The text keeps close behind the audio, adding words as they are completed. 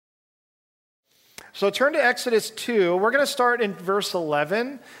So turn to Exodus 2. We're going to start in verse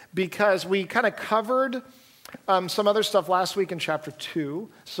 11 because we kind of covered some other stuff last week in chapter 2.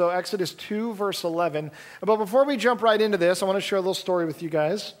 So Exodus 2, verse 11. But before we jump right into this, I want to share a little story with you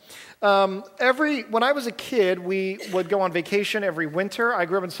guys. When I was a kid, we would go on vacation every winter. I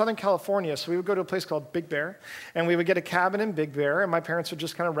grew up in Southern California, so we would go to a place called Big Bear, and we would get a cabin in Big Bear, and my parents would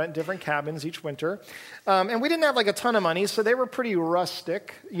just kind of rent different cabins each winter. And we didn't have like a ton of money, so they were pretty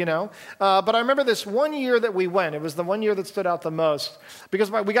rustic, you know. But I remember this one year that we went. It was the one year that stood out the most because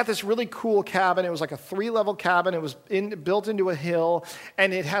we got this really cool cabin. It was like a 3-level cabin. It was built into a hill,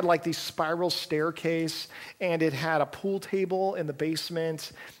 and it had like these spiral staircase, and it had a pool table in the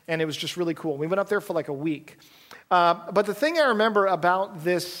basement, and it was just really cool. We went up there for like a week. But the thing I remember about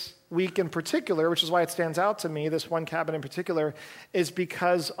this week in particular, which is why it stands out to me, this one cabin in particular, is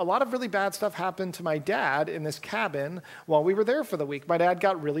because a lot of really bad stuff happened to my dad in this cabin while we were there for the week. My dad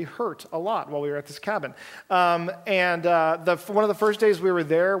got really hurt a lot while we were at this cabin. One of the first days we were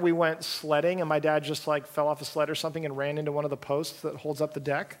there, we went sledding, and my dad just like fell off a sled or something and ran into one of the posts that holds up the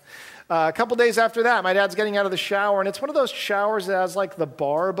deck. A couple days after that, my dad's getting out of the shower, and it's one of those showers that has like the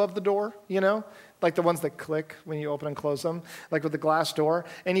bar above the door, you know? Like the ones that click when you open and close them, like with the glass door.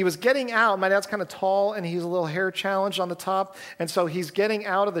 And he was getting out. My dad's kind of tall, and he's a little hair challenged on the top. And so he's getting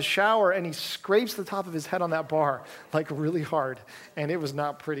out of the shower, and he scrapes the top of his head on that bar, like really hard. And it was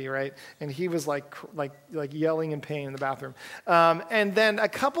not pretty, right? And he was like yelling in pain in the bathroom. And then a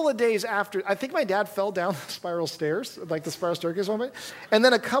couple of days after, I think my dad fell down the spiral stairs, like the spiral staircase one way. And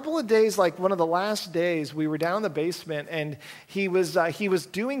then a couple of days, like one of the last days, we were down in the basement, and he was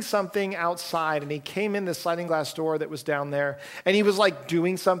doing something outside, and he came in this sliding glass door that was down there, and he was like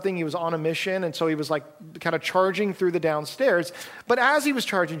doing something. He was on a mission, and so he was like kind of charging through the downstairs. But as he was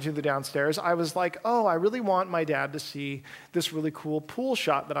charging through the downstairs, I was like, oh, I really want my dad to see this really cool pool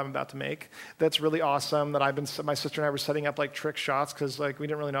shot that I'm about to make. That's really awesome. That my sister and I were setting up like trick shots because like we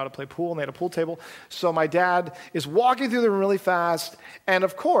didn't really know how to play pool, and they had a pool table. So my dad is walking through the room really fast, and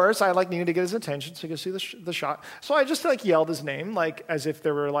of course I like needed to get his attention so he could see the shot. So I just like yelled his name like as if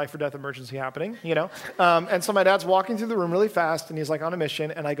there were a life or death emergency happening. You know? And so my dad's walking through the room really fast, and he's like on a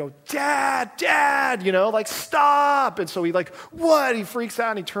mission, and I go, Dad, you know, like stop. And so he like, what? He freaks out,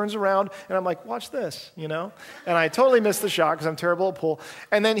 and he turns around, and I'm like, watch this, you know? And I totally missed the shot because I'm terrible at pool.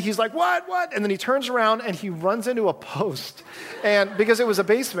 And then he's like, what? And then he turns around, and he runs into a post. And because it was a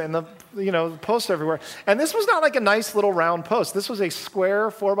basement, and the posts everywhere. And this was not like a nice little round post. This was a square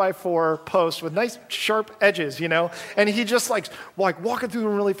 4x4 post with nice sharp edges, you know? And he just like walking through the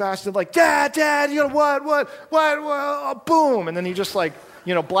room really fast and like, Dad, you know, what, boom. And then he just like,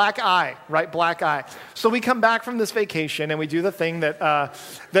 you know, black eye, right? Black eye. So we come back from this vacation, and we do the thing that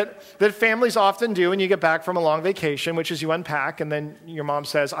families often do when you get back from a long vacation, which is you unpack, and then your mom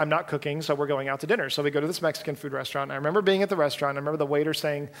says, I'm not cooking, so we're going out to dinner. So we go to this Mexican food restaurant. And I remember being at the restaurant. I remember the waiter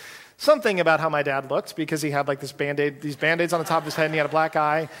saying something about how my dad looked because he had like these Band-Aids on the top of his head, and he had a black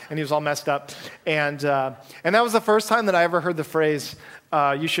eye, and he was all messed up. And that was the first time that I ever heard the phrase,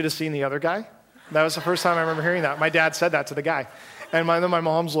 you should have seen the other guy. That was the first time I remember hearing that. My dad said that to the guy. And then my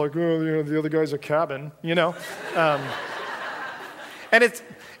mom's like, oh, you know, the other guy's a cabin, you know? And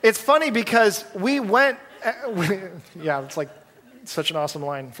it's funny because we went, it's like such an awesome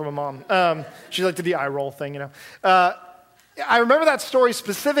line from a mom. She like did the eye roll thing, you know? I remember that story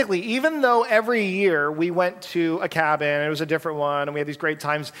specifically, even though every year we went to a cabin, and it was a different one, and we had these great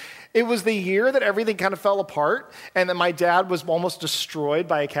times. It was the year that everything kind of fell apart, and that my dad was almost destroyed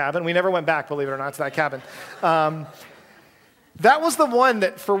by a cabin. We never went back, believe it or not, to that cabin. That was the one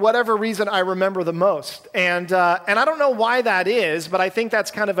that, for whatever reason, I remember the most. And I don't know why that is, but I think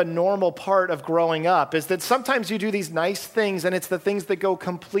that's kind of a normal part of growing up, is that sometimes you do these nice things, and it's the things that go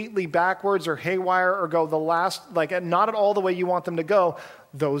completely backwards or haywire or go not at all the way you want them to go.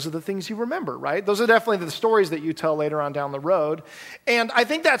 Those are the things you remember, right? Those are definitely the stories that you tell later on down the road. And I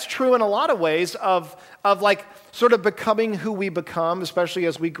think that's true in a lot of ways of like sort of becoming who we become, especially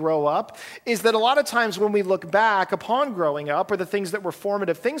as we grow up, is that a lot of times when we look back upon growing up or the things that were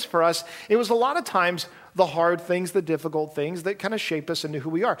formative things for us, it was a lot of times the hard things, the difficult things that kind of shape us into who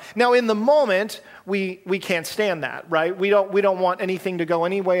we are. Now, in the moment, we can't stand that, right? We don't want anything to go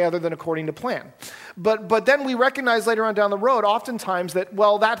any way other than according to plan. But then we recognize later on down the road, oftentimes that,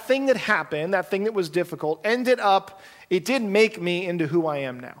 well, that thing that happened, that thing that was difficult, it did make me into who I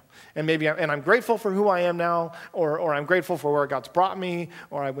am now. And and I'm grateful for who I am now, or I'm grateful for where God's brought me,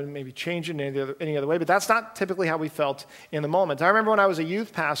 or I wouldn't maybe change it in any other way. But that's not typically how we felt in the moment. I remember when I was a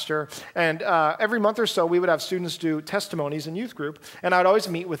youth pastor, and every month or so we would have students do testimonies in youth group, and I would always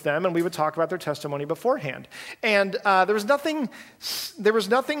meet with them, and we would talk about their testimony beforehand. And there was nothing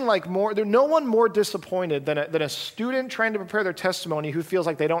like no one more disappointed than a student trying to prepare their testimony who feels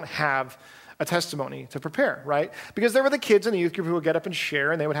like they don't have a testimony to prepare, right? Because there were the kids in the youth group who would get up and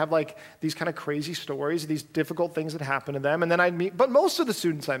share, and they would have like these kind of crazy stories, these difficult things that happened to them. And then but most of the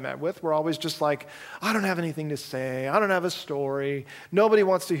students I met with were always just like, I don't have anything to say. I don't have a story. Nobody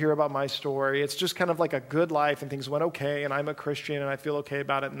wants to hear about my story. It's just kind of like a good life, and things went okay, and I'm a Christian, and I feel okay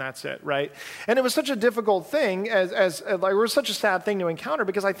about it, and that's it, right? And it was such a difficult thing, it was such a sad thing to encounter,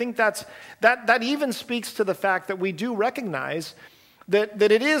 because I think that even speaks to the fact that we do recognize that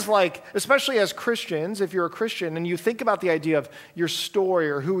it is like, especially as Christians, if you're a Christian and you think about the idea of your story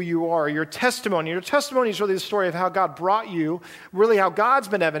or who you are, your testimony is really the story of how God brought you, really how God's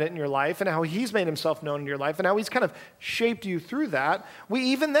been evident in your life and how he's made himself known in your life and how he's kind of shaped you through that. We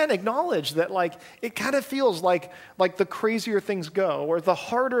even then acknowledge that like it kind of feels like the crazier things go, or the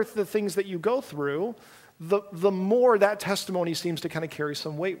harder the things that you go through, the more that testimony seems to kind of carry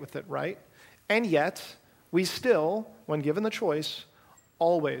some weight with it, right? And yet, we still, when given the choice,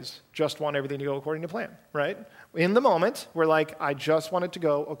 always just want everything to go according to plan, right? In the moment, we're like, I just want it to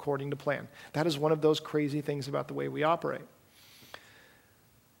go according to plan. That is one of those crazy things about the way we operate.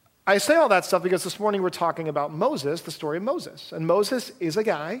 I say all that stuff because this morning we're talking about Moses, the story of Moses. And Moses is a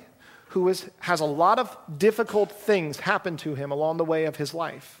guy who has a lot of difficult things happen to him along the way of his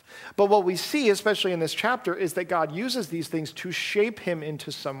life. But what we see, especially in this chapter, is that God uses these things to shape him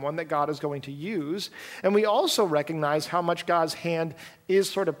into someone that God is going to use. And we also recognize how much God's hand is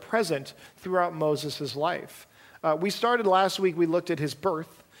sort of present throughout Moses' life. We started last week, we looked at his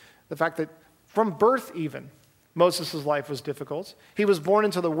birth, the fact that from birth even, Moses' life was difficult. He was born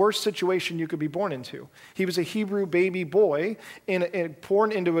into the worst situation you could be born into. He was a Hebrew baby boy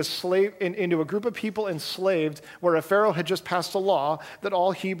born into a group of people enslaved, where a Pharaoh had just passed a law that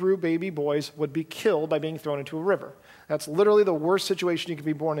all Hebrew baby boys would be killed by being thrown into a river. That's literally the worst situation you could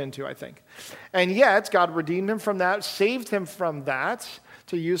be born into, I think. And yet, God redeemed him from that, saved him from that,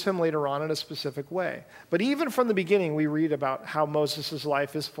 to use him later on in a specific way. But even from the beginning, we read about how Moses'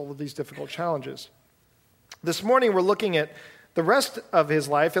 life is full of these difficult challenges. This morning, we're looking at the rest of his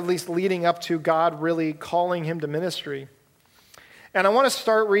life, at least leading up to God really calling him to ministry. And I want to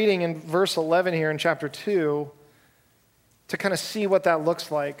start reading in verse 11 here in chapter 2 to kind of see what that looks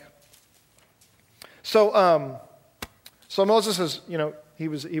like. So Moses is, he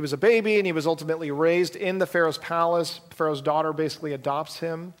was a baby, and he was ultimately raised in the Pharaoh's palace. Pharaoh's daughter basically adopts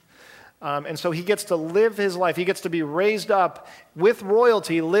him. And so he gets to live his life. He gets to be raised up with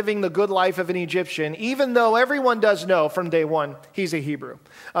royalty, living the good life of an Egyptian, even though everyone does know from day one he's a Hebrew.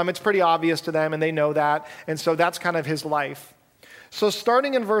 It's pretty obvious to them, and they know that. And so that's kind of his life. So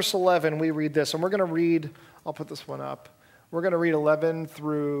starting in verse 11, we read this. And we're going to read, I'll put this one up. We're going to read 11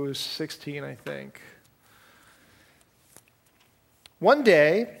 through 16, I think. One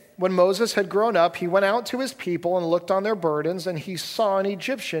day, when Moses had grown up, he went out to his people and looked on their burdens, and he saw an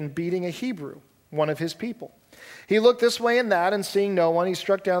Egyptian beating a Hebrew, one of his people. He looked this way and that, and seeing no one, he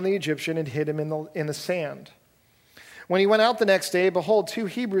struck down the Egyptian and hid him in the sand. When he went out the next day, behold, 2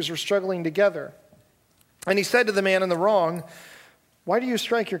 Hebrews were struggling together. And he said to the man in the wrong, "Why do you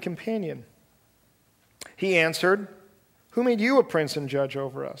strike your companion?" He answered, "Who made you a prince and judge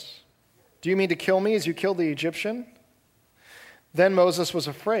over us? Do you mean to kill me as you killed the Egyptian?" Then Moses was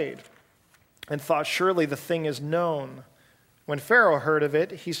afraid and thought, surely the thing is known. When Pharaoh heard of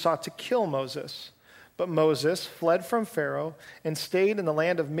it, he sought to kill Moses. But Moses fled from Pharaoh and stayed in the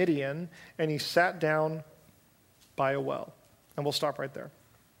land of Midian, and he sat down by a well. And we'll stop right there.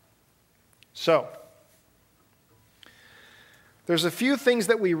 So, there's a few things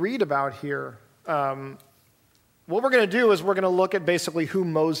that we read about here. What we're going to do is we're going to look at basically who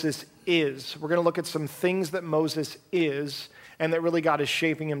Moses is. We're going to look at some things that Moses is and that really God is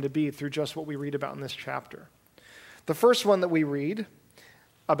shaping him to be through just what we read about in this chapter. The first one that we read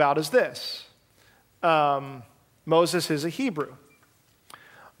about is this. Moses is a Hebrew.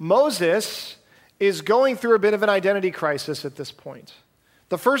 Moses is going through a bit of an identity crisis at this point.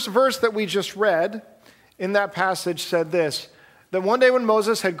 The first verse that we just read in that passage said this, that one day when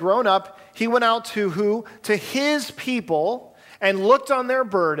Moses had grown up, he went out to who? To his people and looked on their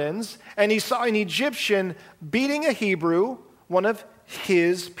burdens, and he saw an Egyptian beating a Hebrew, one of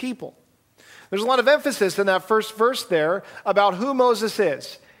his people. There's a lot of emphasis in that first verse there about who Moses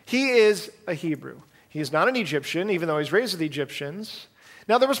is. He is a Hebrew. He is not an Egyptian, even though he's raised with Egyptians.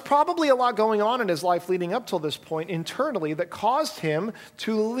 Now, there was probably a lot going on in his life leading up till this point internally that caused him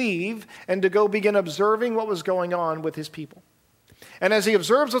to leave and to go begin observing what was going on with his people. And as he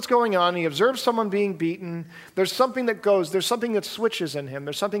observes what's going on, he observes someone being beaten, there's something that switches in him,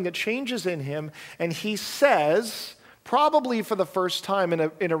 there's something that changes in him, and he says, probably for the first time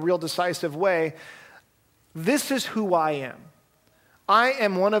in a real decisive way, this is who I am. I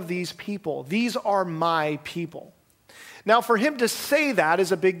am one of these people. These are my people. Now, for him to say that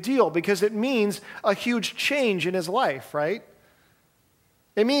is a big deal because it means a huge change in his life, right?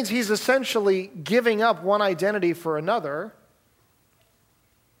 It means he's essentially giving up one identity for another,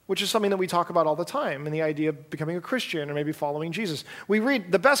 which is something that we talk about all the time in the idea of becoming a Christian or maybe following Jesus. We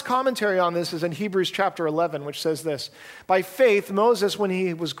read, the best commentary on this is in Hebrews chapter 11, which says this: by faith, Moses, when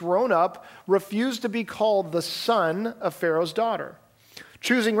he was grown up, refused to be called the son of Pharaoh's daughter,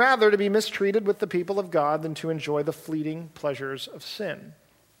 choosing rather to be mistreated with the people of God than to enjoy the fleeting pleasures of sin.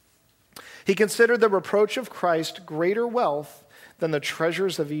 He considered the reproach of Christ greater wealth than the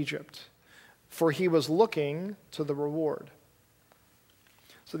treasures of Egypt, for he was looking to the reward.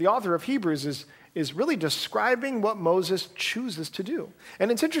 So the author of Hebrews is really describing what Moses chooses to do.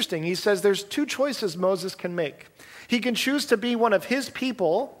 And it's interesting. He says there's two choices Moses can make. He can choose to be one of his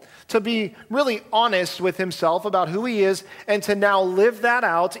people, to be really honest with himself about who he is, and to now live that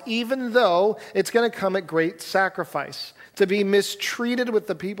out, even though it's going to come at great sacrifice, to be mistreated with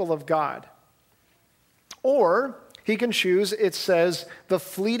the people of God. Or he can choose, it says, the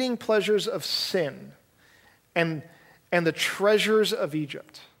fleeting pleasures of sin and the treasures of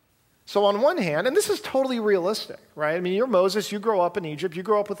Egypt. So on one hand, and this is totally realistic, right? I mean, you're Moses, you grow up in Egypt, you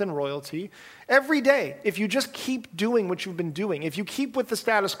grow up within royalty. Every day, if you just keep doing what you've been doing, if you keep with the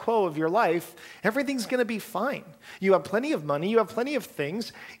status quo of your life, everything's going to be fine. You have plenty of money, you have plenty of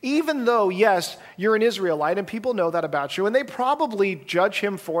things, even though, yes, you're an Israelite and people know that about you, and they probably judge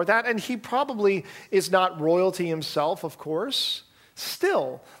him for that, and he probably is not royalty himself, of course.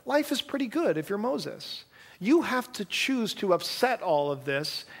 Still, life is pretty good if you're Moses. You have to choose to upset all of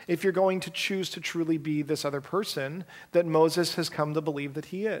this if you're going to choose to truly be this other person that Moses has come to believe that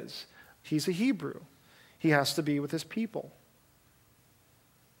he is. He's a Hebrew. He has to be with his people.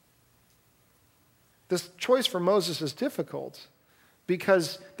 This choice for Moses is difficult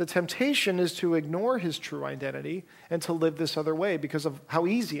because the temptation is to ignore his true identity and to live this other way because of how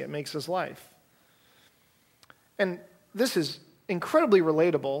easy it makes his life. And this is incredibly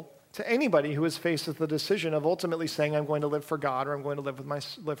relatable to anybody who is faced with the decision of ultimately saying, I'm going to live for God or I'm going to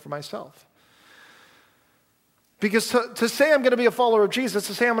live for myself. Because to say I'm going to be a follower of Jesus,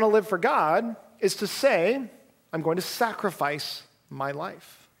 to say I'm going to live for God, is to say I'm going to sacrifice my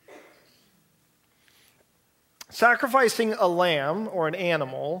life. Sacrificing a lamb or an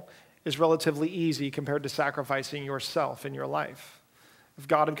animal is relatively easy compared to sacrificing yourself in your life. If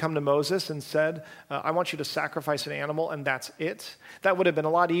God had come to Moses and said, I want you to sacrifice an animal and that's it, that would have been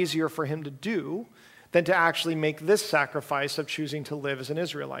a lot easier for him to do than to actually make this sacrifice of choosing to live as an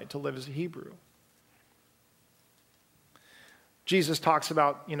Israelite, to live as a Hebrew. Jesus talks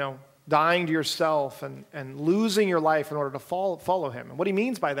about, dying to yourself and losing your life in order to follow him. And what he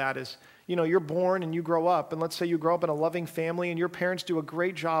means by that is, you're born and you grow up, and let's say you grow up in a loving family and your parents do a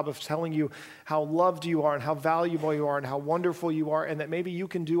great job of telling you how loved you are and how valuable you are and how wonderful you are and that maybe you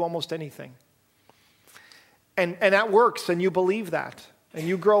can do almost anything. And that works and you believe that. And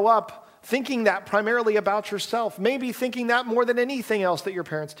you grow up thinking that primarily about yourself, maybe thinking that more than anything else that your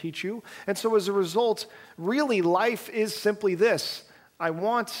parents teach you. And so as a result, really life is simply this: I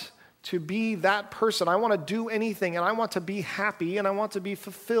want to be that person. I want to do anything and I want to be happy and I want to be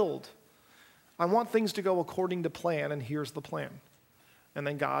fulfilled. I want things to go according to plan, and here's the plan. And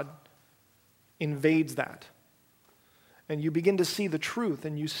then God invades that. And you begin to see the truth,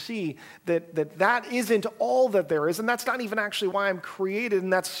 and you see that isn't all that there is, and that's not even actually why I'm created,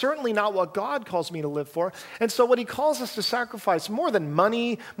 and that's certainly not what God calls me to live for. And so what he calls us to sacrifice, more than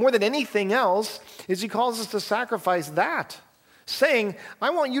money, more than anything else, is he calls us to sacrifice that, saying,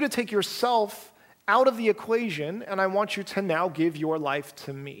 I want you to take yourself out of the equation, and I want you to now give your life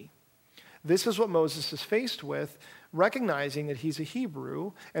to me. This is what Moses is faced with, recognizing that he's a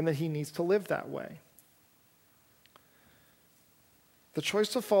Hebrew and that he needs to live that way. The choice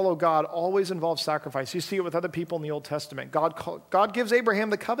to follow God always involves sacrifice. You see it with other people in the Old Testament. God gives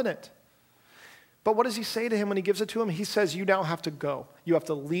Abraham the covenant. But what does he say to him when he gives it to him? He says, you now have to go. You have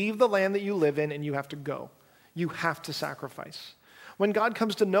to leave the land that you live in and you have to go. You have to sacrifice. When God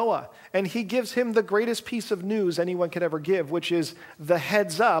comes to Noah and he gives him the greatest piece of news anyone could ever give, which is the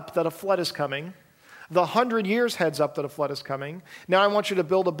heads up that a flood is coming, the 100 years heads up that a flood is coming. Now I want you to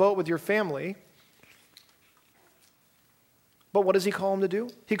build a boat with your family. But what does he call him to do?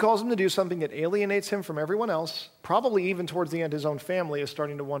 He calls him to do something that alienates him from everyone else, probably even towards the end his own family is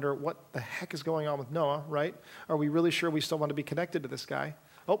starting to wonder, what the heck is going on with Noah, right? Are we really sure we still want to be connected to this guy?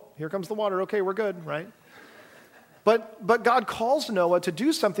 Oh, here comes the water. Okay, we're good, right? But God calls Noah to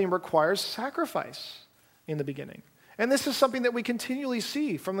do something that requires sacrifice in the beginning. And this is something that we continually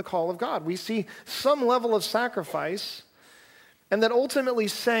see from the call of God. We see some level of sacrifice, and then ultimately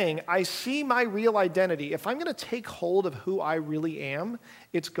saying, I see my real identity. If I'm going to take hold of who I really am,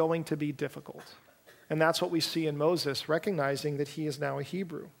 it's going to be difficult. And that's what we see in Moses, recognizing that he is now a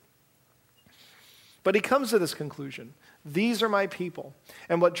Hebrew. But he comes to this conclusion. These are my people.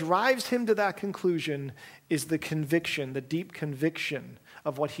 And what drives him to that conclusion is the conviction, the deep conviction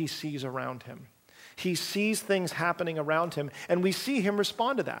of what he sees around him. He sees things happening around him, and we see him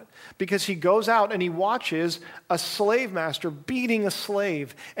respond to that because he goes out and he watches a slave master beating a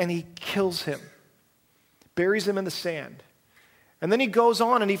slave, and he kills him, buries him in the sand. And then he goes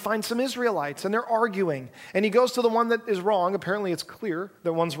on and he finds some Israelites, and they're arguing, and he goes to the one that is wrong. Apparently it's clear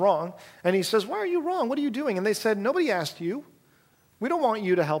that one's wrong, and he says, why are you wrong? What are you doing? And they said, nobody asked you. We don't want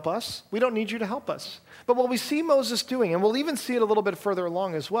you to help us. We don't need you to help us. But what we see Moses doing, and we'll even see it a little bit further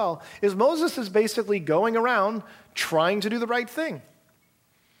along as well, is Moses is basically going around trying to do the right thing.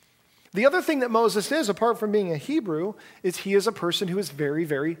 The other thing that Moses is, apart from being a Hebrew, is he is a person who is very,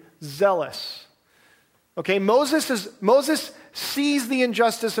 very zealous. Okay, Moses sees the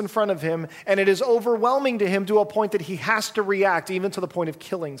injustice in front of him, and it is overwhelming to him to a point that he has to react, even to the point of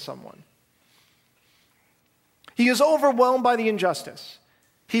killing someone. He is overwhelmed by the injustice.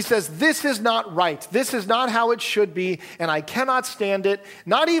 He says, this is not right. This is not how it should be, and I cannot stand it,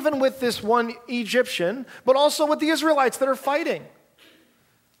 not even with this one Egyptian, but also with the Israelites that are fighting.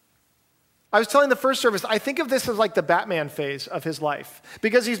 I was telling the first service, I think of this as like the Batman phase of his life.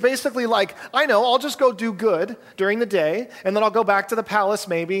 Because he's basically like, I know, I'll just go do good during the day, and then I'll go back to the palace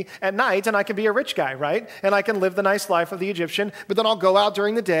maybe at night, and I can be a rich guy, right? And I can live the nice life of the Egyptian, but then I'll go out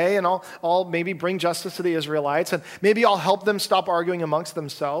during the day, and I'll maybe bring justice to the Israelites, and maybe I'll help them stop arguing amongst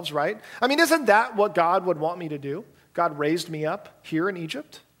themselves, right? I mean, isn't that what God would want me to do? God raised me up here in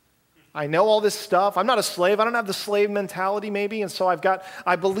Egypt. I know all this stuff. I'm not a slave. I don't have the slave mentality maybe. And so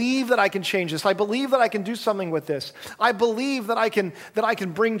I believe that I can change this. I believe that I can do something with this. I believe that I can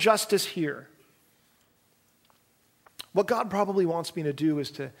bring justice here. What God probably wants me to do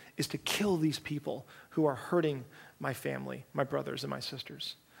is to kill these people who are hurting my family, my brothers and my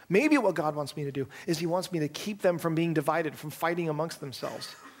sisters. Maybe what God wants me to do is he wants me to keep them from being divided, from fighting amongst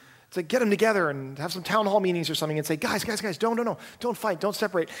themselves. To get them together and have some town hall meetings or something and say, guys, don't fight, don't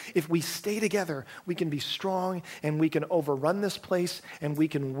separate. If we stay together, we can be strong and we can overrun this place and we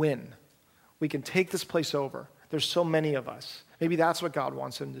can win. We can take this place over. There's so many of us. Maybe that's what God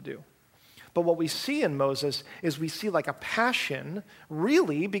wants him to do. But what we see in Moses is we see like a passion,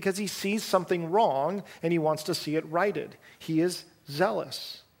 really, because he sees something wrong and he wants to see it righted. He is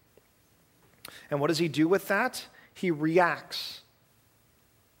zealous. And what does he do with that? He reacts.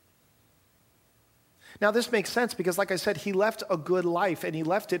 Now, this makes sense because, like I said, he left a good life, and he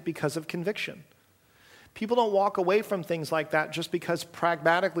left it because of conviction. People don't walk away from things like that just because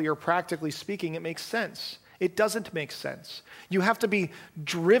pragmatically or practically speaking it makes sense. It doesn't make sense. You have to be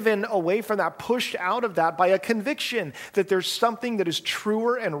driven away from that, pushed out of that by a conviction that there's something that is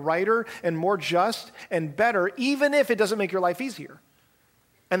truer and righter and more just and better, even if it doesn't make your life easier.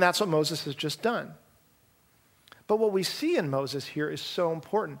 And that's what Moses has just done. But what we see in Moses here is so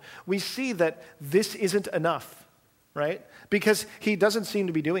important. We see that this isn't enough, right? Because he doesn't seem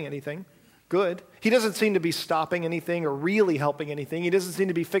to be doing anything good. He doesn't seem to be stopping anything or really helping anything. He doesn't seem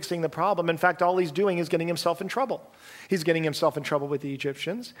to be fixing the problem. In fact, all he's doing is getting himself in trouble. He's getting himself in trouble with the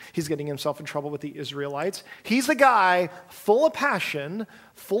Egyptians. He's getting himself in trouble with the Israelites. He's a guy full of passion,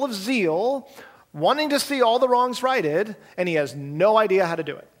 full of zeal, wanting to see all the wrongs righted, and he has no idea how to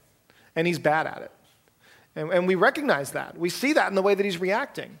do it. And he's bad at it. And we recognize that. We see that in the way that he's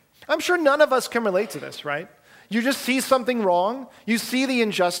reacting. I'm sure none of us can relate to this, right? You just see something wrong, you see the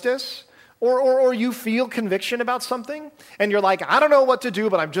injustice, or you feel conviction about something, and you're like, I don't know what to do,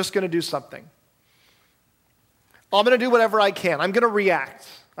 but I'm just going to do something. I'm going to do whatever I can. I'm going to react.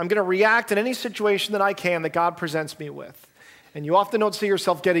 I'm going to react in any situation that I can that God presents me with. And you often don't see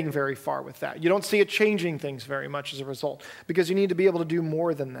yourself getting very far with that. You don't see it changing things very much as a result, because you need to be able to do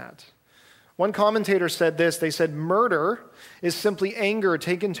more than that. One commentator said this. They said, murder is simply anger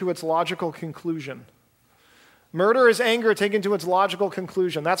taken to its logical conclusion. Murder is anger taken to its logical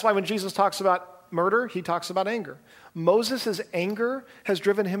conclusion. That's why when Jesus talks about murder, he talks about anger. Moses' anger has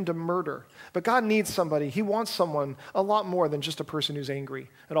driven him to murder. But God needs somebody. He wants someone a lot more than just a person who's angry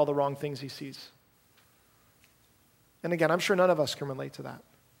at all the wrong things he sees. And again, I'm sure none of us can relate to that.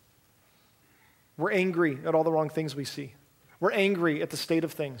 We're angry at all the wrong things we see. We're angry at the state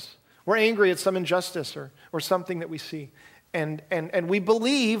of things. We're angry at some injustice or something that we see. And we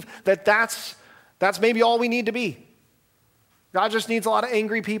believe that that's maybe all we need to be. God just needs a lot of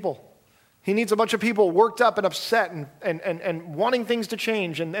angry people. He needs a bunch of people worked up and upset and wanting things to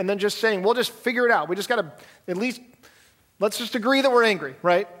change and then just saying, we'll just figure it out. We just got to at least, let's just agree that we're angry,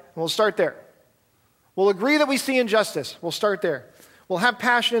 right? And we'll start there. We'll agree that we see injustice. We'll start there. We'll have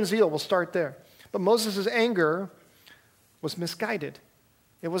passion and zeal. We'll start there. But Moses' anger was misguided.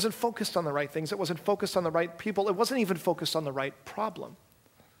 It wasn't focused on the right things. It wasn't focused on the right people. It wasn't even focused on the right problem.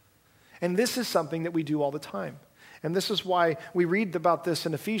 And this is something that we do all the time. And this is why we read about this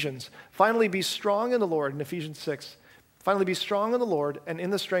in Ephesians. Finally, be strong in the Lord, in Ephesians 6. Finally, be strong in the Lord and in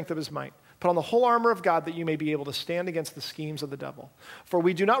the strength of his might. Put on the whole armor of God that you may be able to stand against the schemes of the devil. For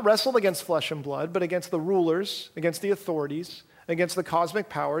we do not wrestle against flesh and blood, but against the rulers, against the authorities, against the cosmic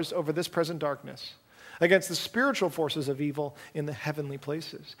powers over this present darkness, against the spiritual forces of evil in the heavenly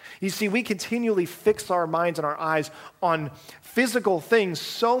places. You see, we continually fix our minds and our eyes on physical things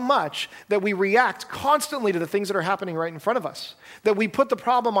so much that we react constantly to the things that are happening right in front of us, that we put the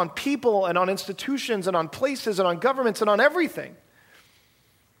problem on people and on institutions and on places and on governments and on everything.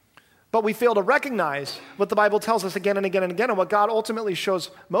 But we fail to recognize what the Bible tells us again and again and again, and what God ultimately shows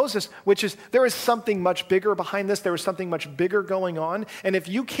Moses, which is there is something much bigger behind this. There is something much bigger going on. And if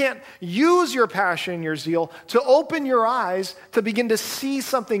you can't use your passion and your zeal to open your eyes to begin to see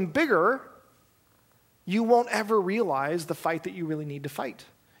something bigger, you won't ever realize the fight that you really need to fight.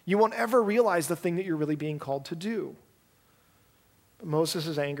 You won't ever realize the thing that you're really being called to do. But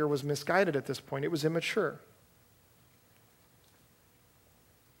Moses' anger was misguided at this point. It was immature.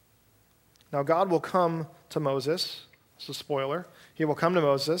 Now, God will come to Moses. It's a spoiler. He will come to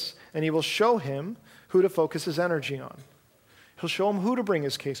Moses, and he will show him who to focus his energy on. He'll show him who to bring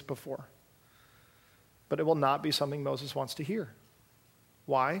his case before. But it will not be something Moses wants to hear.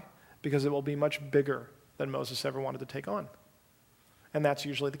 Why? Because it will be much bigger than Moses ever wanted to take on. And that's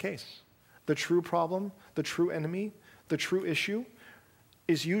usually the case. The true problem, the true enemy, the true issue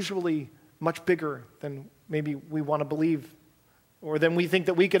is usually much bigger than maybe we want to believe or than we think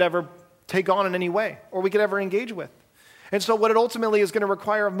that we could ever take on in any way, or we could ever engage with. And so what it ultimately is going to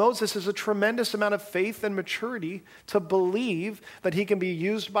require of Moses is a tremendous amount of faith and maturity to believe that he can be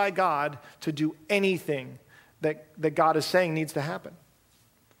used by God to do anything that God is saying needs to happen.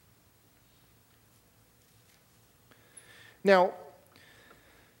 Now,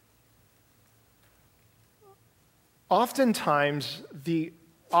 oftentimes the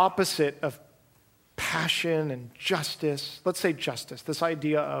opposite of passion and justice, let's say justice, this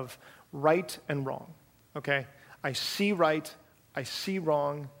idea of right and wrong, okay? I see right, I see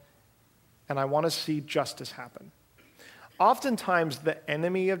wrong, and I want to see justice happen. Oftentimes, the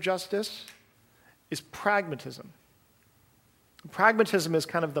enemy of justice is pragmatism. Pragmatism is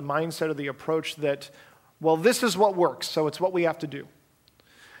kind of the mindset or the approach that, well, this is what works, so it's what we have to do.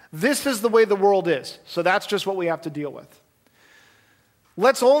 This is the way the world is, so that's just what we have to deal with.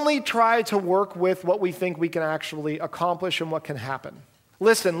 Let's only try to work with what we think we can actually accomplish and what can happen.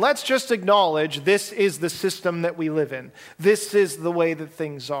 Listen, let's just acknowledge this is the system that we live in. This is the way that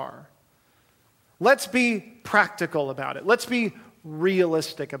things are. Let's be practical about it. Let's be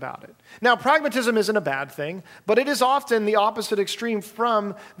realistic about it. Now, pragmatism isn't a bad thing, but it is often the opposite extreme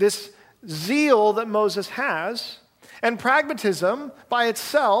from this zeal that Moses has. And pragmatism by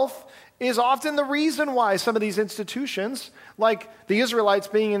itself is often the reason why some of these institutions, like the Israelites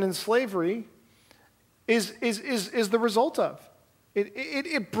being in slavery, is the result of.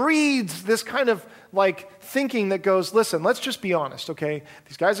 It breeds this kind of like thinking that goes, listen, let's just be honest, okay?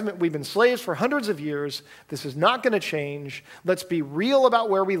 These guys, we've been slaves for hundreds of years. This is not going to change. Let's be real about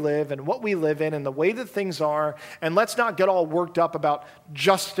where we live and what we live in and the way that things are. And let's not get all worked up about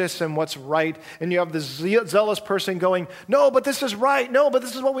justice and what's right. And you have this zealous person going, no, but this is right. No, but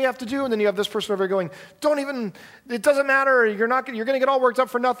this is what we have to do. And then you have this person over here going, it doesn't matter. You're going to get all worked up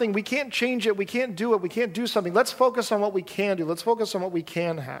for nothing. We can't change it. We can't do it. We can't do something. Let's focus on what we can do. Let's focus on what we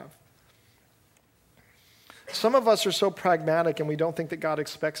can have. Some of us are so pragmatic and we don't think that God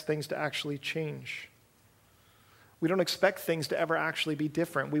expects things to actually change. We don't expect things to ever actually be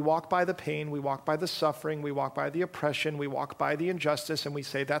different. We walk by the pain, we walk by the suffering, we walk by the oppression, we walk by the injustice, and we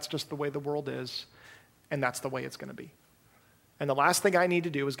say that's just the way the world is, and that's the way it's going to be. And the last thing I need to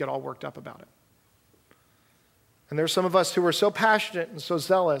do is get all worked up about it. And there's some of us who are so passionate and so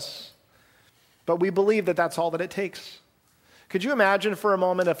zealous, but we believe that that's all that it takes. Could you imagine for a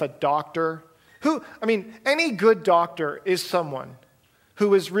moment if a doctor any good doctor is someone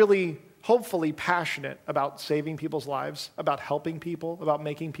who is really hopefully passionate about saving people's lives, about helping people, about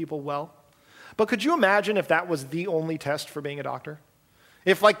making people well. But could you imagine if that was the only test for being a doctor?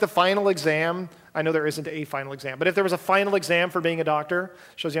 If like the final exam, I know there isn't a final exam, but if there was a final exam for being a doctor,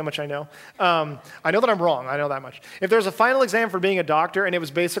 shows you how much I know. I know that I'm wrong, I know that much. If there's a final exam for being a doctor and it was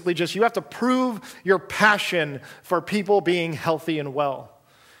basically just you have to prove your passion for people being healthy and well,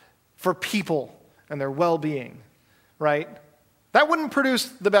 for people and their well-being, right? That wouldn't produce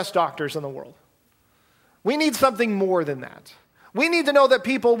the best doctors in the world. We need something more than that. We need to know that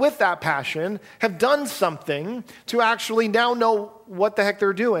people with that passion have done something to actually now know what the heck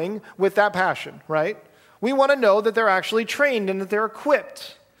they're doing with that passion, right? We want to know that they're actually trained and that they're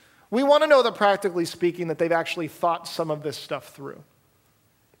equipped. We want to know that, practically speaking, that they've actually thought some of this stuff through.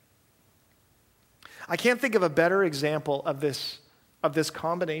 I can't think of a better example of this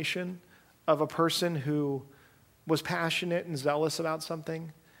combination of a person who was passionate and zealous about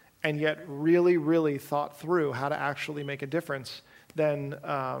something and yet really, really thought through how to actually make a difference, then,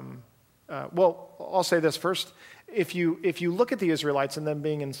 I'll say this first. If you look at the Israelites and them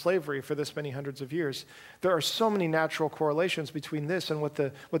being in slavery for this many hundreds of years, there are so many natural correlations between this and what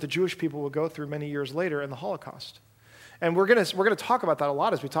the Jewish people will go through many years later in the Holocaust. And we're gonna talk about that a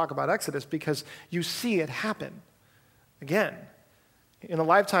lot as we talk about Exodus, because you see it happen again in the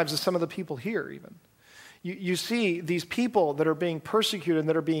lifetimes of some of the people here even. You see these people that are being persecuted and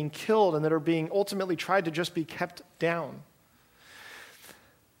that are being killed and that are being ultimately tried to just be kept down.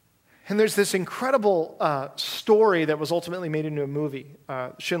 And there's this incredible story that was ultimately made into a movie,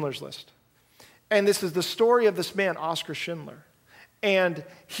 Schindler's List. And this is the story of this man, Oskar Schindler. And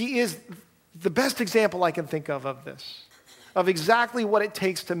he is the best example I can think of this, of exactly what it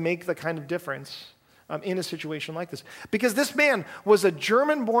takes to make the kind of difference in a situation like this. Because this man was a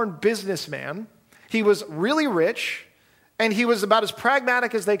German-born businessman. He was really rich, and he was about as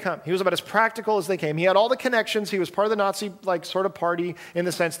pragmatic as they come. He was about as practical as they came. He had all the connections. He was part of the Nazi sort of party in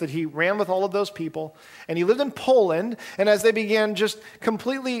the sense that he ran with all of those people. And he lived in Poland, and as they began just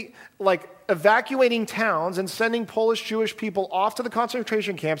completely evacuating towns and sending Polish Jewish people off to the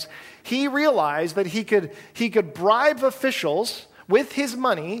concentration camps, he realized that he could bribe officials with his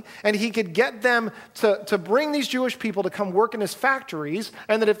money, and he could get them to bring these Jewish people to come work in his factories,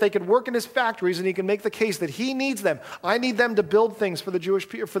 and that if they could work in his factories, and he can make the case that he needs them. I need them to build things for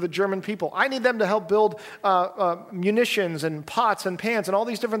the German people. I need them to help build munitions and pots and pans and all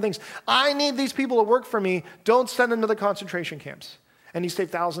these different things. I need these people to work for me. Don't send them to the concentration camps. And he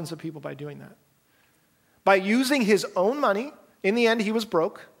saved thousands of people by doing that. By using his own money, in the end he was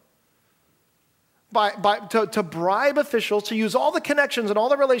broke, to bribe officials, to use all the connections and all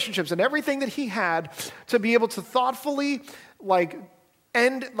the relationships and everything that he had to be able to thoughtfully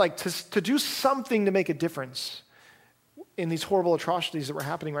to do something to make a difference in these horrible atrocities that were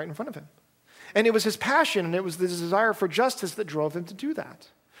happening right in front of him. And it was his passion and it was the desire for justice that drove him to do that.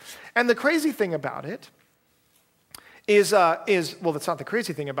 And the crazy thing about it is that's not the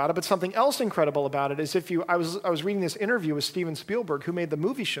crazy thing about it, but something else incredible about it is I was reading this interview with Steven Spielberg, who made the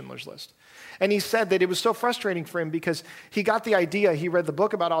movie Schindler's List. And he said that it was so frustrating for him because he got the idea, he read the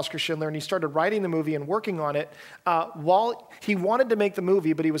book about Oskar Schindler, and he started writing the movie and working on it while he wanted to make the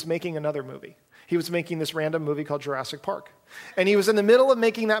movie, but he was making another movie. He was making this random movie called Jurassic Park. And he was in the middle of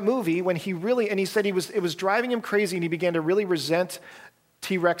making that movie when he said it was driving him crazy, and he began to really resent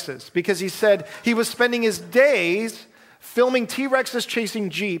T-Rexes because he said he was spending his days filming T-Rexes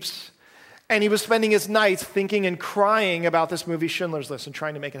chasing Jeeps, and he was spending his nights thinking and crying about this movie Schindler's List and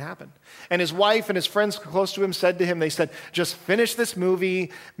trying to make it happen. And his wife and his friends close to him said to him, they said, just finish this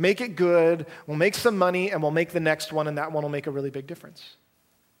movie, make it good, we'll make some money, and we'll make the next one, and that one will make a really big difference.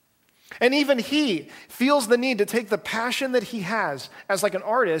 And even he feels the need to take the passion that he has as an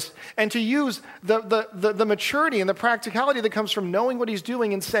artist and to use the maturity and the practicality that comes from knowing what he's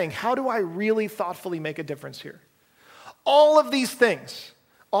doing and saying, how do I really thoughtfully make a difference here? All of these things,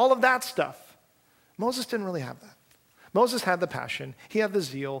 all of that stuff, Moses didn't really have that. Moses had the passion, he had the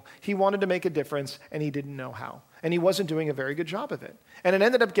zeal, he wanted to make a difference, and he didn't know how. And he wasn't doing a very good job of it. And it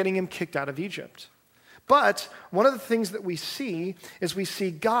ended up getting him kicked out of Egypt. But one of the things that we see is we see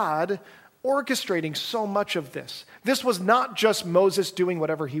God orchestrating so much of this. This was not just Moses doing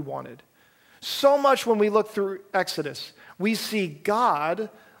whatever he wanted. So much when we look through Exodus, we see God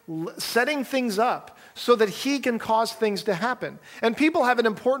setting things up so that he can cause things to happen. And people have an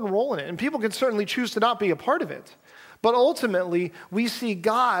important role in it, and people can certainly choose to not be a part of it. But ultimately, we see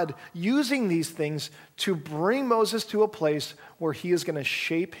God using these things to bring Moses to a place where he is going to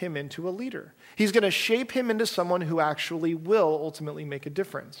shape him into a leader. He's going to shape him into someone who actually will ultimately make a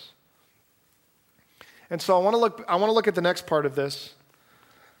difference. And so I want to look at the next part of this.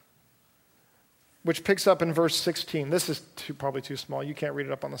 which picks up in verse 16. This is probably too small. You can't read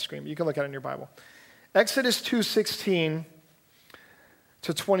it up on the screen, but you can look at it in your Bible. Exodus 2:16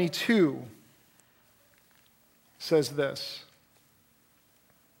 to 22 says this.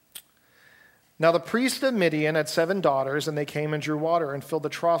 Now the priest of Midian had 7 daughters, and they came and drew water and filled the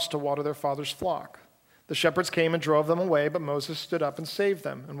troughs to water their father's flock. The shepherds came and drove them away, but Moses stood up and saved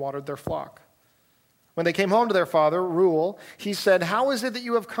them and watered their flock. When they came home to their father, Reuel, he said, "How is it that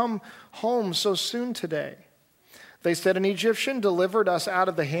you have come home so soon today?" They said, "An Egyptian delivered us out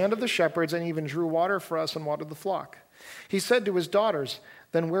of the hand of the shepherds and even drew water for us and watered the flock." He said to his daughters,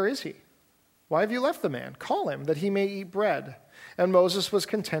 "Then where is he? Why have you left the man? Call him, that he may eat bread." And Moses was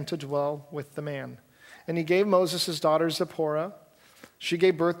content to dwell with the man. And he gave Moses his daughter Zipporah. She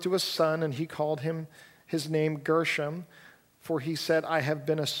gave birth to a son, and he called his name Gershom, for he said, "I have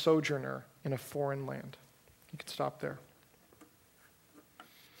been a sojourner in a foreign land." You can stop there.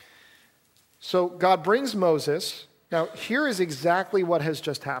 So God brings Moses. Now, here is exactly what has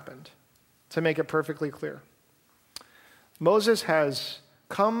just happened, to make it perfectly clear. Moses has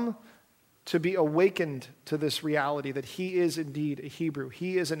come to be awakened to this reality that he is indeed a Hebrew.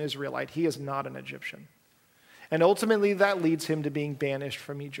 He is an Israelite. He is not an Egyptian. And ultimately, that leads him to being banished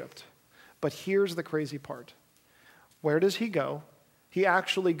from Egypt. But here's the crazy part. Where does he go? He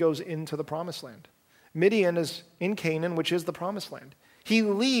actually goes into the promised land. Midian is in Canaan, which is the promised land. He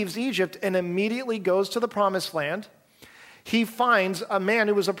leaves Egypt and immediately goes to the promised land. He finds a man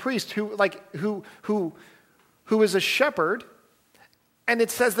who was a priest, who is a shepherd, and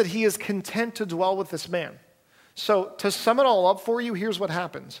it says that he is content to dwell with this man. So to sum it all up for you, here's what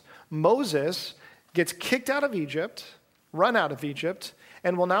happens. Moses gets kicked out of Egypt, run out of Egypt,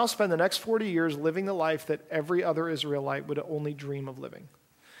 and will now spend the next 40 years living the life that every other Israelite would only dream of living.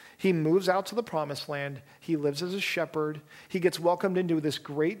 He moves out to the promised land. He lives as a shepherd. He gets welcomed into this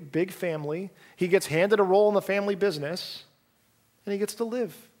great big family. He gets handed a role in the family business, and he gets to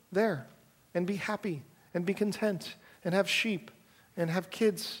live there and be happy and be content and have sheep and have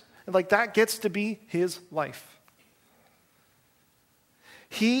kids. And that gets to be his life.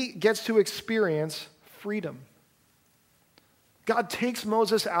 He gets to experience freedom. God takes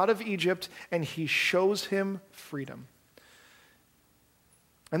Moses out of Egypt and he shows him freedom.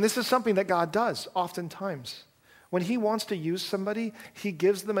 And this is something that God does oftentimes. When he wants to use somebody, he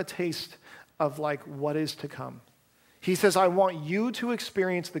gives them a taste of what is to come. He says, "I want you to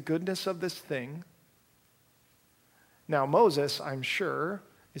experience the goodness of this thing." Now, Moses, I'm sure,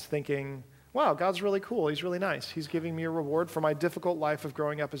 is thinking, wow, God's really cool. He's really nice. He's giving me a reward for my difficult life of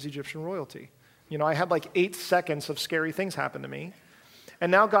growing up as Egyptian royalty. I had 8 seconds of scary things happen to me. And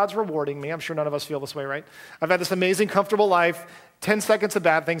now God's rewarding me. I'm sure none of us feel this way, right? I've had this amazing, comfortable life. 10 seconds of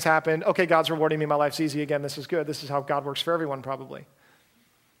bad things happened. Okay, God's rewarding me. My life's easy again. This is good. This is how God works for everyone, probably.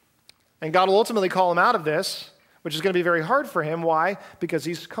 And God will ultimately call him out of this, which is going to be very hard for him. Why? Because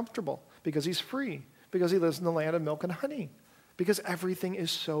he's comfortable. Because he's free. Because he lives in the land of milk and honey. Because everything is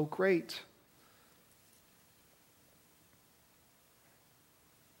so great.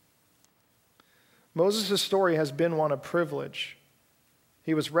 Moses' story has been one of privilege.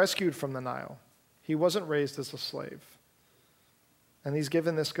 He was rescued from the Nile. He wasn't raised as a slave. And he's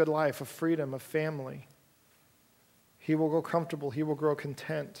given this good life of freedom, of family. He will grow comfortable. He will grow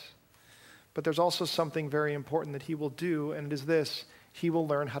content. But there's also something very important that he will do, and it is this: he will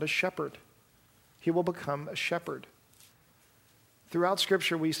learn how to shepherd. He will become a shepherd. Throughout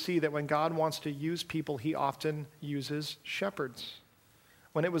Scripture, we see that when God wants to use people, he often uses shepherds.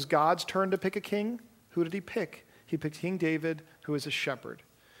 When it was God's turn to pick a king, who did he pick? He picked King David, who is a shepherd.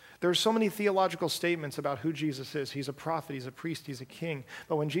 There are so many theological statements about who Jesus is. He's a prophet, he's a priest, he's a king.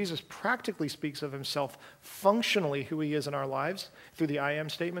 But when Jesus practically speaks of himself, functionally who he is in our lives, through the I am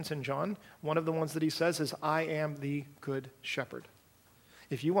statements in John, one of the ones that he says is, "I am the good shepherd."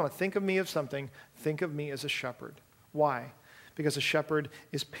 If you want to think of me as something, think of me as a shepherd. Why? Because a shepherd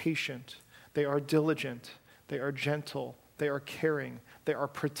is patient. They are diligent. They are gentle. They are caring. They are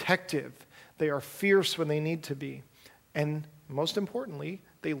protective. They are fierce when they need to be. And most importantly,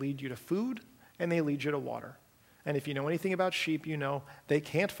 they lead you to food and they lead you to water. And if you know anything about sheep, you know they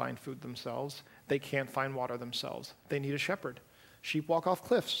can't find food themselves. They can't find water themselves. They need a shepherd. Sheep walk off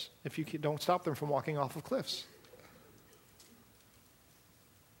cliffs if you don't stop them from walking off of cliffs.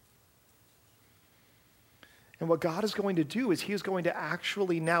 And what God is going to do is he is going to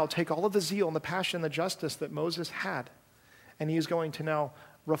actually now take all of the zeal and the passion and the justice that Moses had, and he is going to now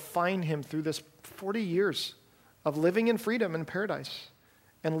refine him through this 40 years of living in freedom and paradise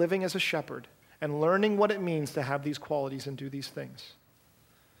and living as a shepherd and learning what it means to have these qualities and do these things.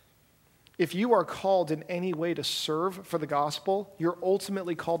 If you are called in any way to serve for the gospel, you're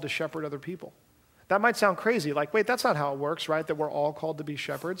ultimately called to shepherd other people. That might sound crazy, like, wait, that's not how it works, right? That we're all called to be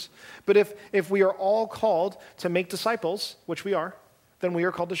shepherds. But if we are all called to make disciples, which we are, then we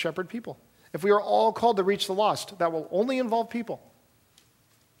are called to shepherd people. If we are all called to reach the lost, that will only involve people,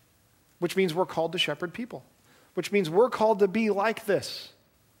 which means we're called to shepherd people, which means we're called to be like this.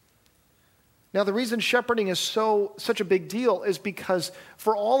 Now, the reason shepherding is such a big deal is because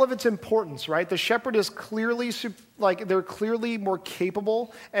for all of its importance, right, the shepherd is clearly, they're clearly more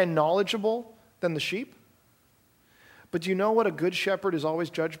capable and knowledgeable than the sheep. But do you know what a good shepherd is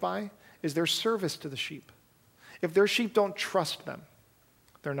always judged by? Is their service to the sheep. If their sheep don't trust them,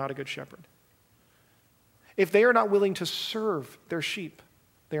 they're not a good shepherd. If they are not willing to serve their sheep,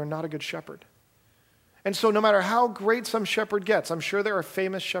 they are not a good shepherd. And so no matter how great some shepherd gets, I'm sure there are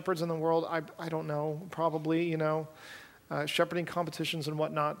famous shepherds in the world, I don't know, probably, shepherding competitions and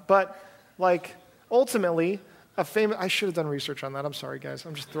whatnot. But ultimately, I should have done research on that. I'm sorry, guys.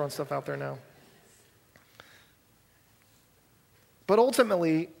 I'm just throwing stuff out there now. But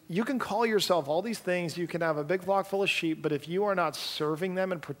ultimately, you can call yourself all these things. You can have a big flock full of sheep, but if you are not serving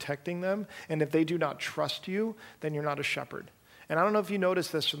them and protecting them, and if they do not trust you, then you're not a shepherd. And I don't know if you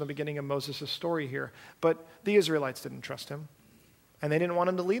noticed this from the beginning of Moses' story here, but the Israelites didn't trust him, and they didn't want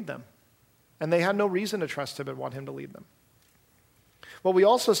him to lead them. And they had no reason to trust him and want him to lead them. What we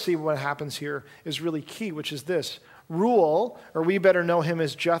also see what happens here is really key, which is this. Reuel, or we better know him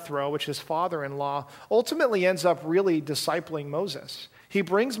as Jethro, which is father-in-law, ultimately ends up really discipling Moses. He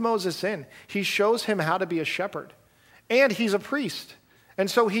brings Moses in. He shows him how to be a shepherd. And he's a priest. And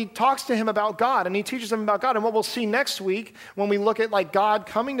so he talks to him about God, and he teaches him about God. And what we'll see next week when we look at God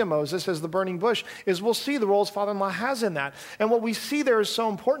coming to Moses as the burning bush is we'll see the role his father-in-law has in that. And what we see there is so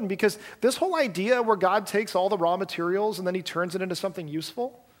important because this whole idea where God takes all the raw materials and then he turns it into something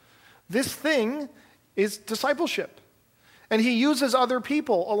useful, this thing is discipleship. And he uses other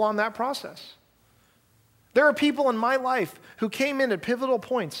people along that process. There are people in my life who came in at pivotal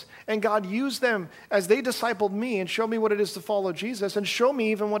points, and God used them as they discipled me and showed me what it is to follow Jesus and show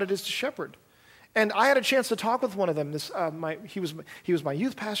me even what it is to shepherd. And I had a chance to talk with one of them. He was my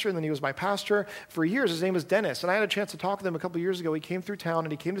youth pastor, and then he was my pastor for years. His name was Dennis, and I had a chance to talk with him a couple of years ago. He came through town,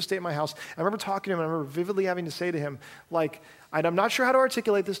 and he came to stay at my house. I remember talking to him, and I remember vividly having to say to him, I'm not sure how to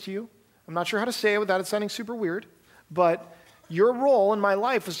articulate this to you. I'm not sure how to say it without it sounding super weird, but your role in my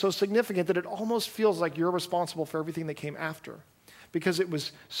life is so significant that it almost feels like you're responsible for everything that came after, because it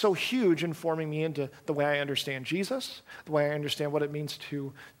was so huge in forming me into the way I understand Jesus, the way I understand what it means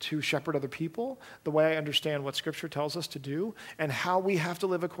to shepherd other people, the way I understand what Scripture tells us to do, and how we have to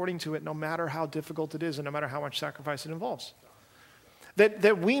live according to it no matter how difficult it is and no matter how much sacrifice it involves.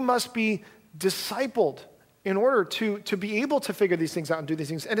 That we must be discipled in order to be able to figure these things out and do these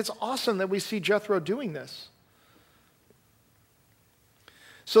things. And it's awesome that we see Jethro doing this.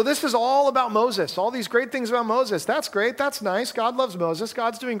 So this is all about Moses, all these great things about Moses. That's great. That's nice. God loves Moses.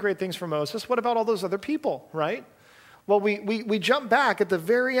 God's doing great things for Moses. What about all those other people, right? Well, we jump back at the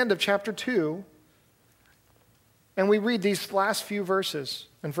very end of chapter 2, and we read these last few verses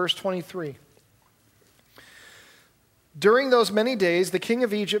in verse 23. During those many days, the king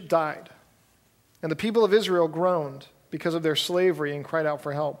of Egypt died, and the people of Israel groaned because of their slavery and cried out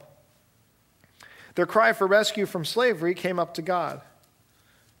for help. Their cry for rescue from slavery came up to God.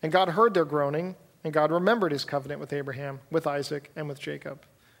 And God heard their groaning, and God remembered his covenant with Abraham, with Isaac, and with Jacob.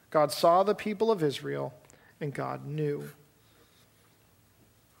 God saw the people of Israel, and God knew.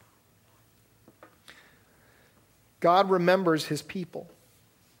 God remembers his people.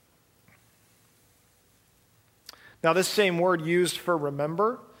 Now, this same word used for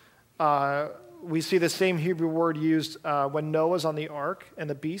remember, we see the same Hebrew word used when Noah's on the ark and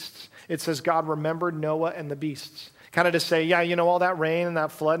the beasts. It says God remembered Noah and the beasts. Kind of to say, yeah, all that rain and that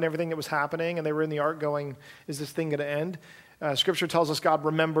flood and everything that was happening, and they were in the ark going, is this thing going to end? Scripture tells us God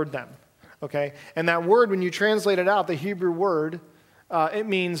remembered them, okay? And that word, when you translate it out, the Hebrew word, it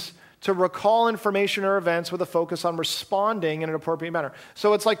means to recall information or events with a focus on responding in an appropriate manner.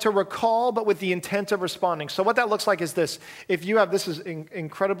 So it's like to recall, but with the intent of responding. So what that looks like is this. If you have, this is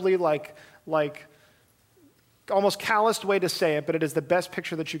incredibly like almost calloused way to say it, but it is the best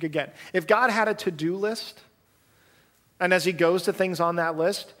picture that you could get. If God had a to-do list, and as he goes to things on that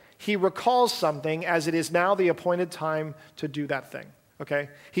list, he recalls something as it is now the appointed time to do that thing, okay?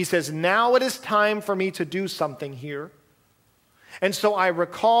 He says, now it is time for me to do something here. And so I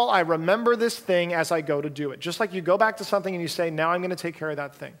remember this thing as I go to do it. Just like you go back to something and you say, now I'm going to take care of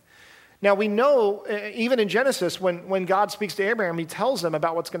that thing. Now we know, even in Genesis, when God speaks to Abraham, he tells him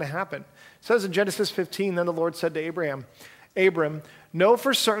about what's going to happen. It says in Genesis 15, then the Lord said to Abram, Know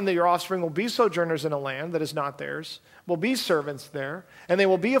for certain that your offspring will be sojourners in a land that is not theirs, will be servants there, and they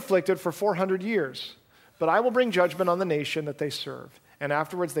will be afflicted for 400 years. But I will bring judgment on the nation that they serve, and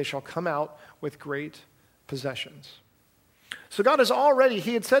afterwards they shall come out with great possessions. So God has already,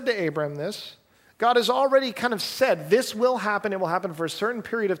 he had said to Abram this, God has already kind of said this will happen, it will happen for a certain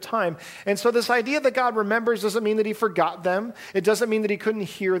period of time. And so this idea that God remembers doesn't mean that he forgot them. It doesn't mean that he couldn't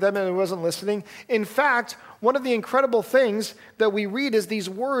hear them and he wasn't listening. In fact, one of the incredible things that we read is these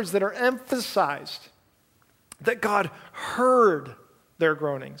words that are emphasized, that God heard their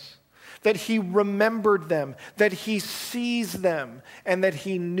groanings, that he remembered them, that he sees them, and that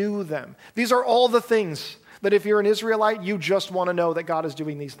he knew them. These are all the things that if you're an Israelite, you just want to know that God is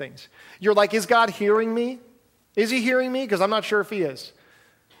doing these things. You're like, is God hearing me? Is he hearing me? Because I'm not sure if he is.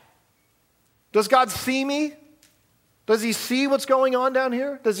 Does God see me? Does he see what's going on down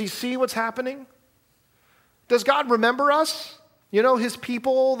here? Does he see what's happening? Does God remember us? You know, his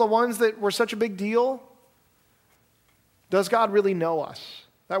people, the ones that were such a big deal? Does God really know us?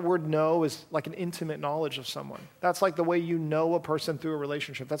 That word know is like an intimate knowledge of someone. That's like the way you know a person through a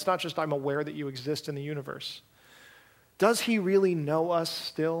relationship. That's not just I'm aware that you exist in the universe. Does he really know us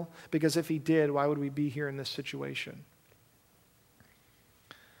still? Because if he did, why would we be here in this situation?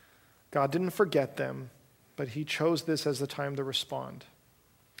 God didn't forget them, but he chose this as the time to respond.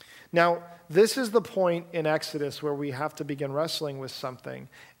 Now, this is the point in Exodus where we have to begin wrestling with something.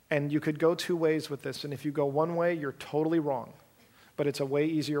 And you could go two ways with this. And if you go one way, you're totally wrong. But it's a way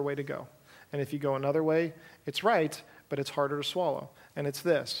easier way to go. And if you go another way, it's right, but it's harder to swallow. And it's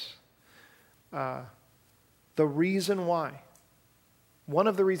this. The reason why, one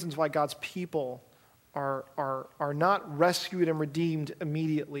of the reasons why God's people are not rescued and redeemed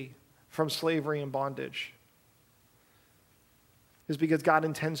immediately from slavery and bondage is because God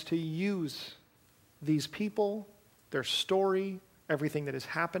intends to use these people, their story, everything that is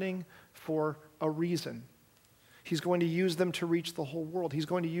happening for a reason. He's going to use them to reach the whole world. He's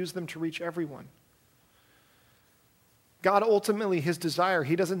going to use them to reach everyone. God ultimately, his desire,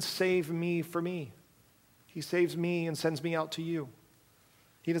 he doesn't save me for me. He saves me and sends me out to you.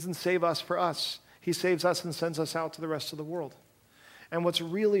 He doesn't save us for us. He saves us and sends us out to the rest of the world. And what's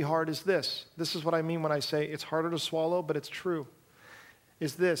really hard is this. This is what I mean when I say it's harder to swallow, but it's true.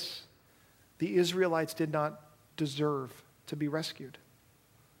 Is this. The Israelites did not deserve to be rescued.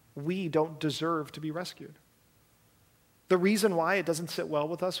 We don't deserve to be rescued. The reason why it doesn't sit well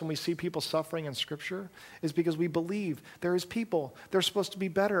with us when we see people suffering in Scripture is because we believe they're his people. They're supposed to be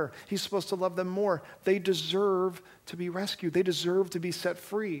better. He's supposed to love them more. They deserve to be rescued. They deserve to be set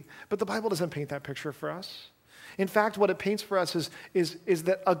free. But the Bible doesn't paint that picture for us. In fact, what it paints for us is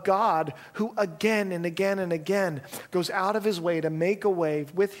that a God who again and again and again goes out of his way to make a way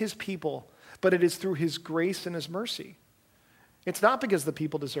with his people, but it is through his grace and his mercy. It's not because the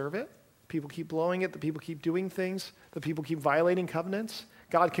people deserve it. People keep blowing it. The people keep doing things. The people keep violating covenants.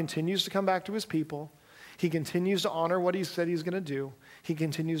 God continues to come back to his people. He continues to honor what he said he's going to do. He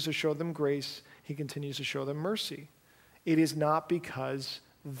continues to show them grace. He continues to show them mercy. It is not because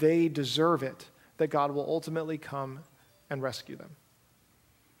they deserve it that God will ultimately come and rescue them.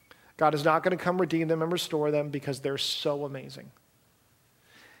 God is not going to come redeem them and restore them because they're so amazing.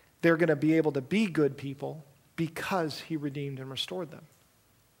 They're going to be able to be good people because he redeemed and restored them.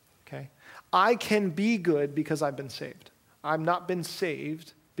 Okay? I can be good because I've been saved. I've not been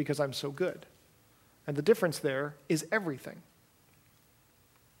saved because I'm so good. And the difference there is everything.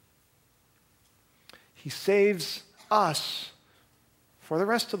 He saves us for the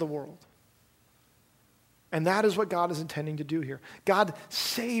rest of the world. And that is what God is intending to do here. God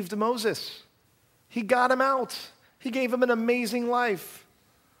saved Moses. He got him out. He gave him an amazing life.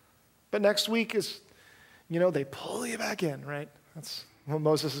 But next week is, they pull you back in, right? That's what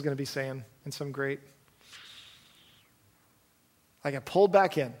Moses is going to be saying in some great. I got pulled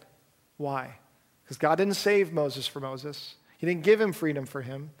back in. Why? Because God didn't save Moses for Moses. He didn't give him freedom for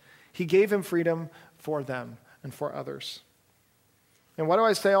him. He gave him freedom for them and for others. And why do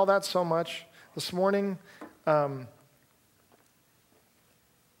I say all that so much? This morning, we're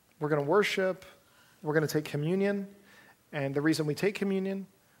going to worship. We're going to take communion. And the reason we take communion,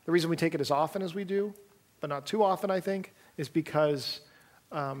 the reason we take it as often as we do, but not too often, I think, is because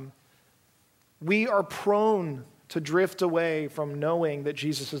we are prone to drift away from knowing that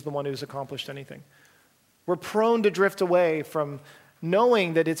Jesus is the one who's accomplished anything. We're prone to drift away from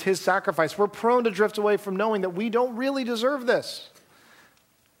knowing that it's his sacrifice. We're prone to drift away from knowing that we don't really deserve this.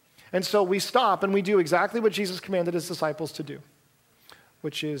 And so we stop and we do exactly what Jesus commanded his disciples to do,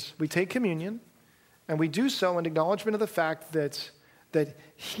 which is we take communion and we do so in acknowledgement of the fact that that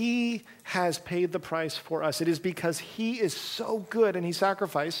he has paid the price for us. It is because he is so good and he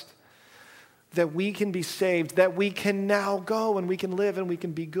sacrificed that we can be saved, that we can now go and we can live and we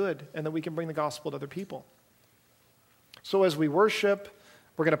can be good, and that we can bring the gospel to other people. So as we worship,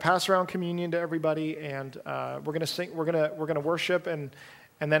 we're going to pass around communion to everybody, and we're going to sing. We're going to worship, and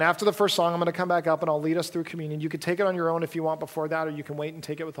then after the first song, I'm going to come back up and I'll lead us through communion. You can take it on your own if you want before that, or you can wait and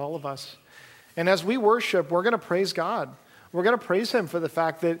take it with all of us. And as we worship, we're going to praise God. We're going to praise him for the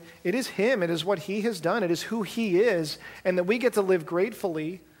fact that it is him, it is what he has done, it is who he is, and that we get to live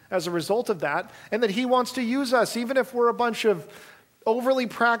gratefully as a result of that, and that he wants to use us, even if we're a bunch of overly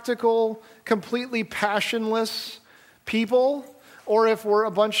practical, completely passionless people, or if we're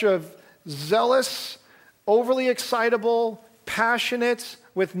a bunch of zealous, overly excitable, passionate,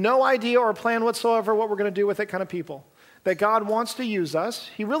 with no idea or plan whatsoever what we're going to do with it kind of people. That God wants to use us.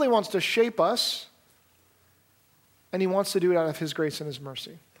 He really wants to shape us, and he wants to do it out of his grace and his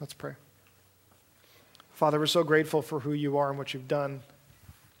mercy. Let's pray. Father, we're so grateful for who you are and what you've done.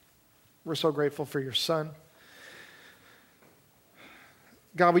 We're so grateful for your Son.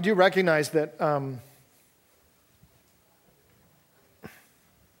 God, we do recognize that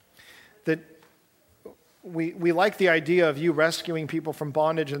we like the idea of you rescuing people from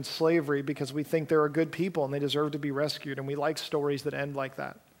bondage and slavery because we think they're a good people and they deserve to be rescued, and we like stories that end like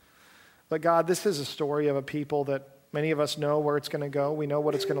that. But God, this is a story of a people that many of us know where it's going to go. We know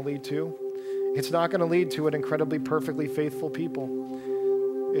what it's going to lead to. It's not going to lead to an incredibly perfectly faithful people.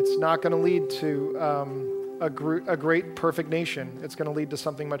 It's not going to lead to a great, perfect nation. It's going to lead to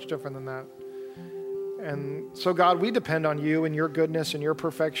something much different than that. And so, God, we depend on you and your goodness and your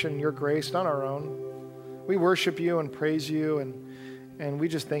perfection and your grace, not our own. We worship you and praise you, and we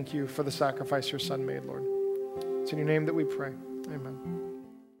just thank you for the sacrifice your Son made, Lord. It's in your name that we pray. Amen.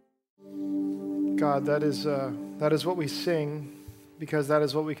 God, that is what we sing, because that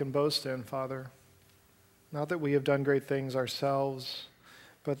is what we can boast in, Father. Not that we have done great things ourselves,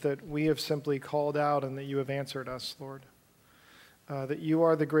 but that we have simply called out and that you have answered us, Lord. That you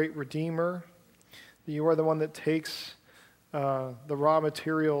are the great Redeemer, that you are the one that takes the raw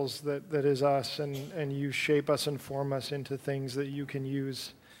materials that is us, and you shape us and form us into things that you can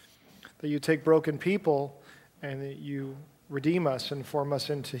use. That you take broken people and that you redeem us and form us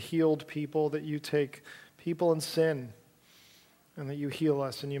into healed people, that you take people in sin and that you heal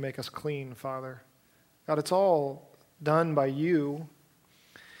us and you make us clean, Father. God, it's all done by you.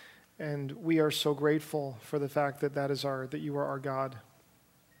 And we are so grateful for the fact that that you are our God.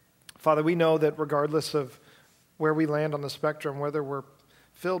 Father, we know that regardless of where we land on the spectrum, whether we're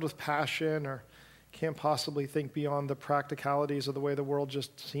filled with passion or can't possibly think beyond the practicalities of the way the world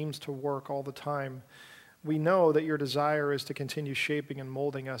just seems to work all the time, we know that your desire is to continue shaping and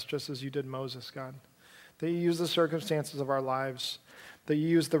molding us just as you did Moses, God. That you use the circumstances of our lives, that you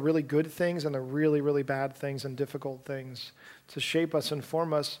use the really good things and the really, really bad things and difficult things to shape us and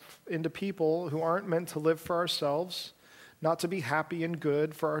form us into people who aren't meant to live for ourselves, not to be happy and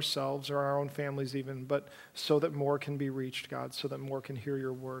good for ourselves or our own families even, but so that more can be reached, God, so that more can hear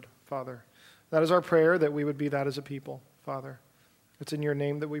your word, Father. That is our prayer, that we would be that as a people, Father. It's in your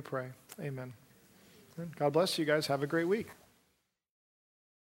name that we pray. Amen. God bless you guys. Have a great week.